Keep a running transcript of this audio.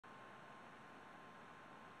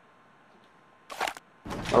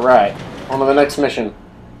Alright, on to the next mission.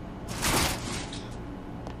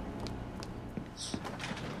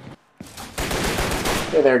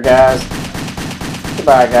 Hey there, guys.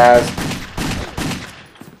 Goodbye, guys.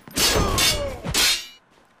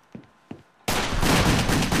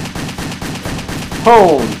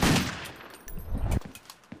 Home!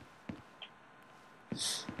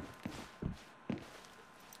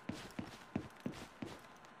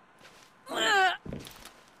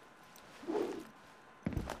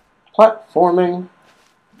 Platforming.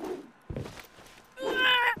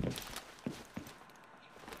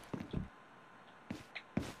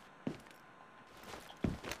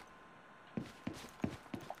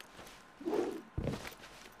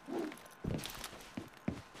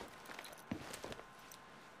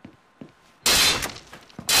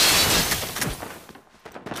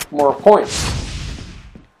 More points.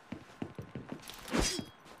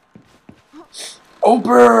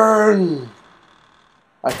 Open!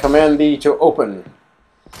 I command thee to open.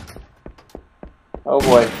 Oh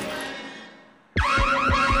boy.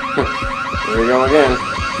 Here we go again.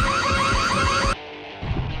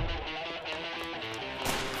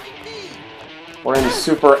 We're in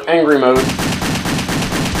super angry mode.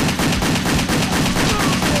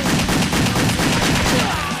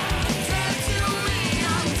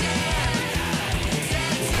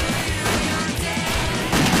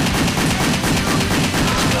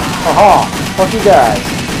 Aha! Fuck you guys.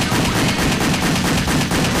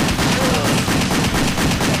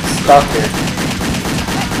 Stuck here.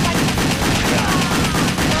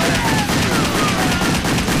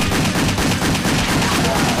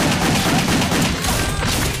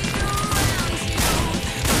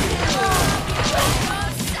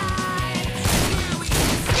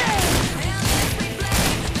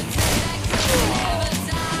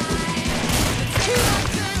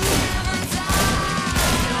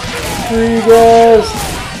 You guys.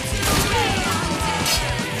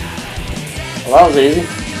 Well, that was easy.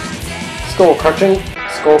 Skull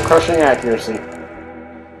crushing accuracy.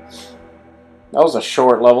 That was a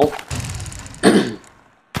short level. I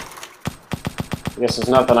guess there's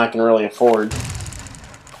nothing I can really afford.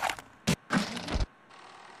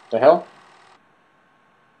 The hell?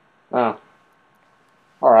 Oh.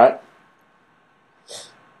 Alright.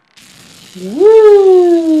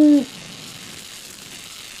 Woo!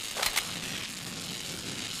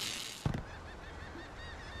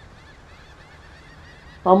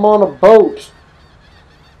 I'm on a boat.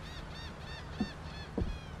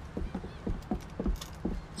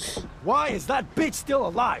 Why is that bitch still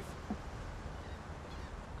alive?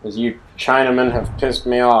 Because you Chinamen have pissed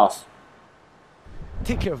me off.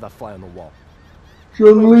 Take care of that fly on the wall.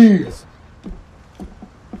 Chun-Li.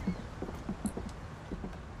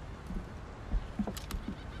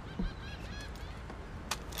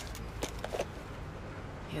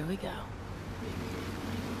 Here we go.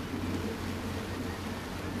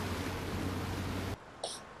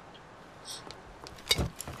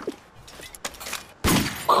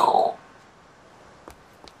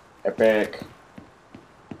 Epic.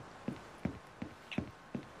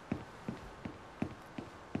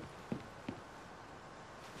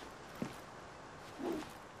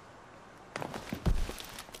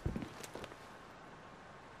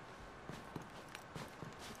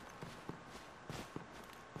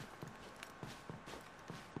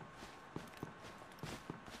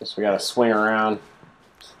 Guess we gotta swing around.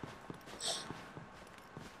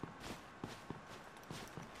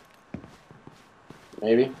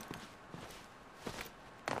 Maybe.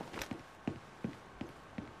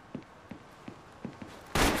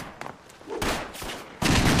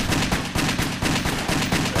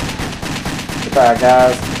 Goodbye,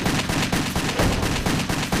 guys.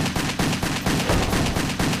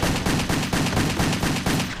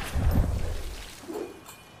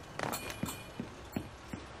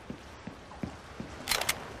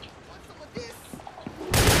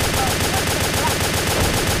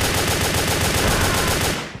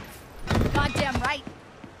 Goddamn right.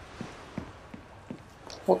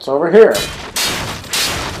 What's over here? It's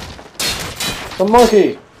a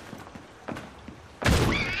monkey.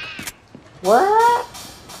 What?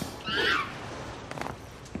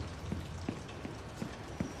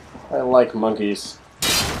 I like monkeys.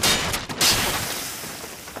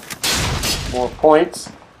 More points.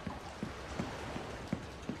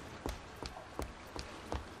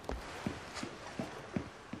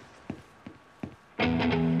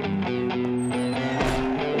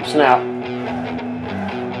 Snap.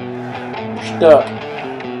 We're stuck.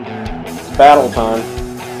 It's battle time.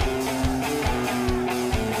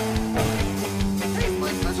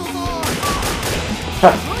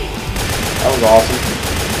 That was awesome.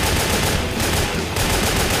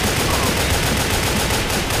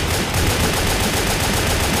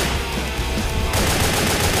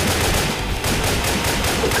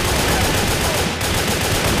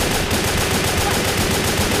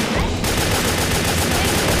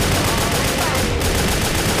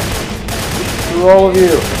 Screw all of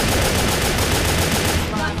you.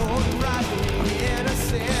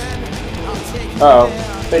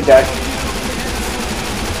 Uh-oh. Big guy.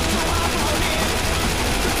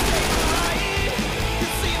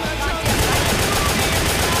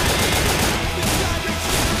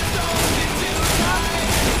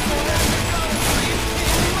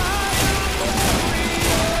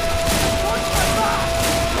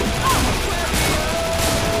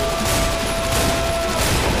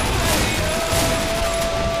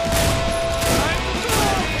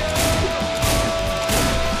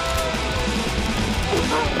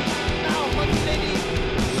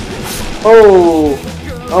 Oh!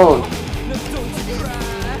 Oh!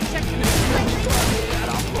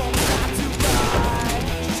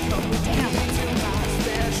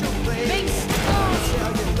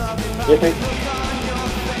 Yippee.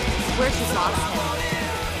 Where's his lost?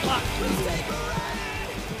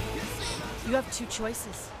 You have two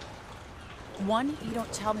choices. One, you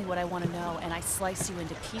don't tell me what I want to know, and I slice you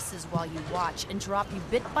into pieces while you watch and drop you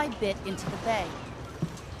bit by bit into the bay.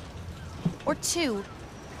 Or two,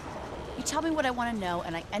 you tell me what I want to know,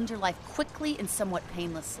 and I end your life quickly and somewhat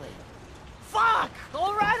painlessly. Fuck!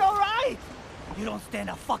 Alright! You don't stand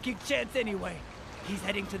a fucking chance anyway. He's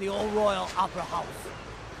heading to the old Royal Opera House.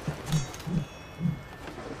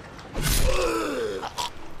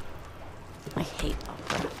 I hate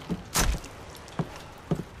opera.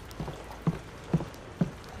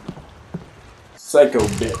 Psycho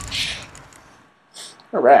bitch.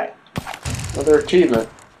 Alright. Another achievement.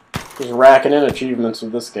 Just racking in achievements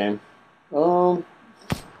with this game. We'll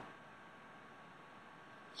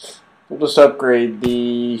just upgrade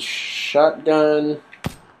the shotgun.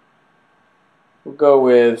 We'll go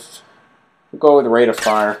with rate of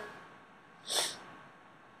fire.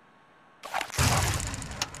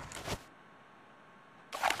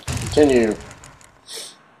 Continue.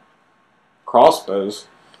 Crossbows.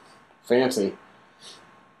 Fancy.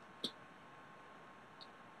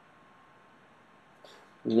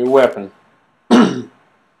 New weapon.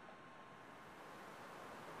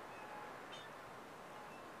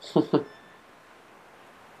 The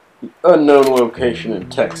unknown location in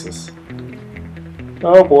Texas.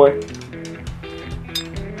 Oh boy.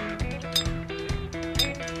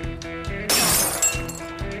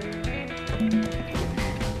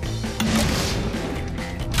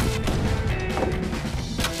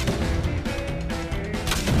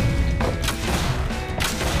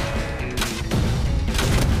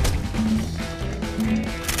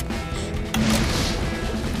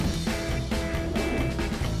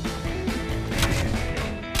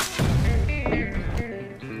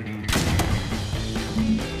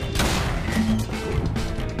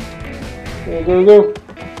 Go.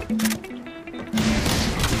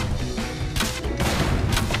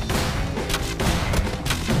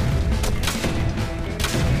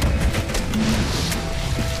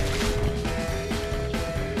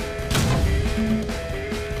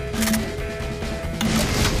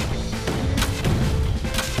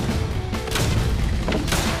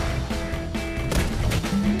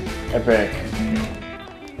 Epic.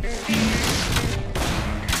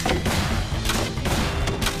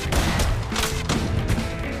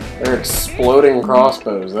 They're exploding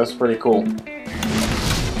crossbows. That's pretty cool.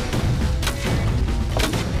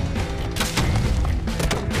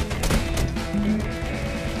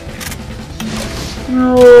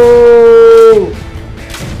 No!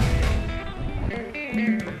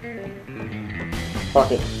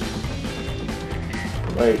 Fuck it.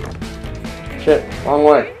 Wait. Shit, wrong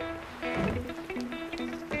way.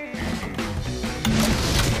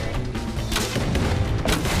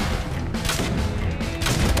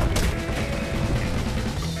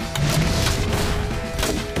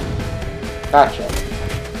 Gotcha.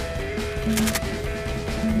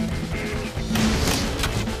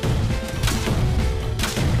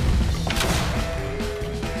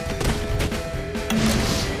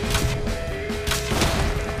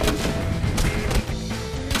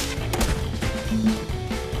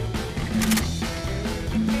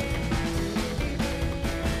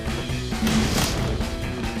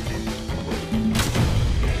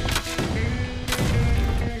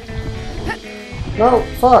 No,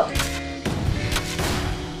 fuck.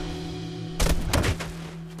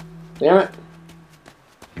 Damn it.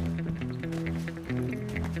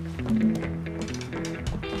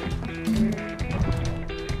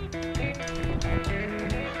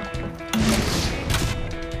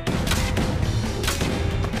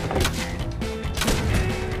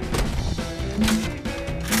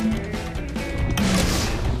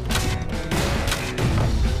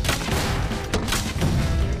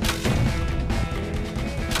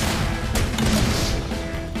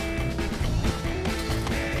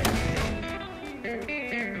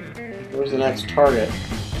 Where's the next target?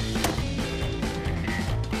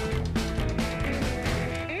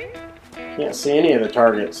 Can't see any of the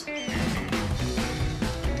targets.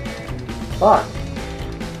 Fuck.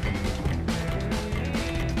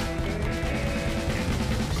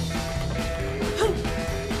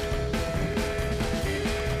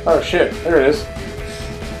 Oh shit, there it is.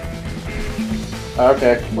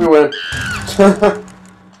 Okay, we win.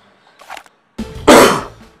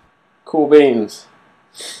 Cool beans.